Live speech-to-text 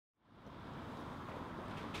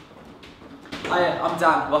Hi, I'm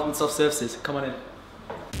Dan. Welcome to Soft Services. Come on in.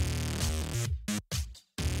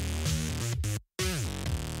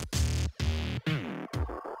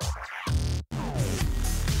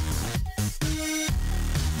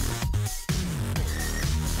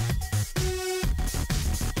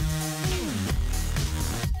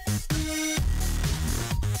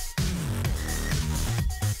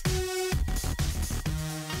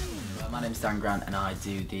 My name's Dan Grant and I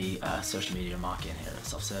do the social media marketing here at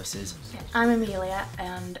Soft Services. I'm Amelia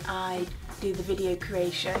and I do the video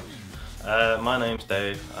creation. My name's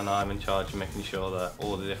Dave and I'm in charge of making sure that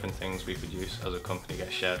all the different things we produce as a company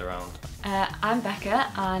get shared around. I'm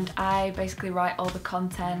Becca and I basically write all the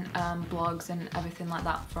content, blogs and everything like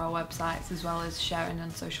that for our websites, as well as sharing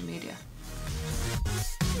on social media.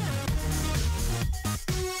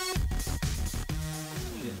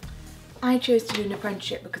 I chose to do an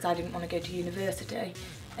apprenticeship because I didn't want to go to university.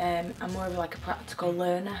 I'm more of like a practical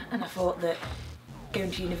learner, and I thought that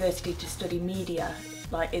going to university to study media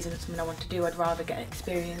isn't something I want to do. I'd rather get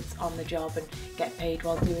experience on the job and get paid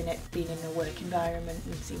while doing it, being in a work environment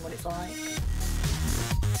and seeing what it's like.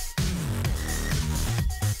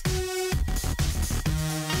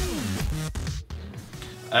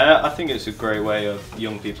 I think it's a great way of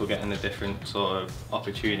young people getting a different sort of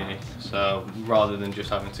opportunity. So rather than just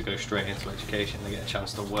having to go straight into education, they get a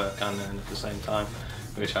chance to work and learn at the same time,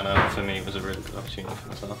 which I know for me was a really good opportunity for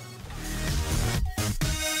myself.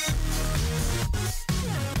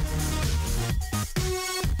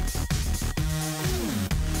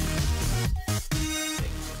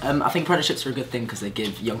 I think apprenticeships are a good thing because they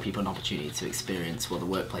give young people an opportunity to experience what the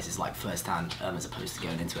workplace is like firsthand, as opposed to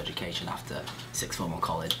going into education after sixth form or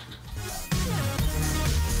college.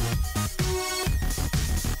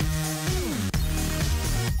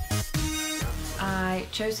 I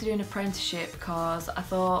chose to do an apprenticeship because I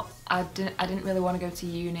thought I didn't really want to go to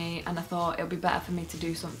uni, and I thought it would be better for me to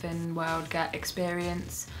do something where I would get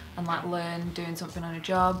experience and learn doing something on a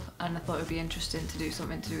job, and I thought it would be interesting to do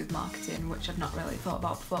something to do with marketing, which I've not really thought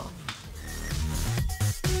about before.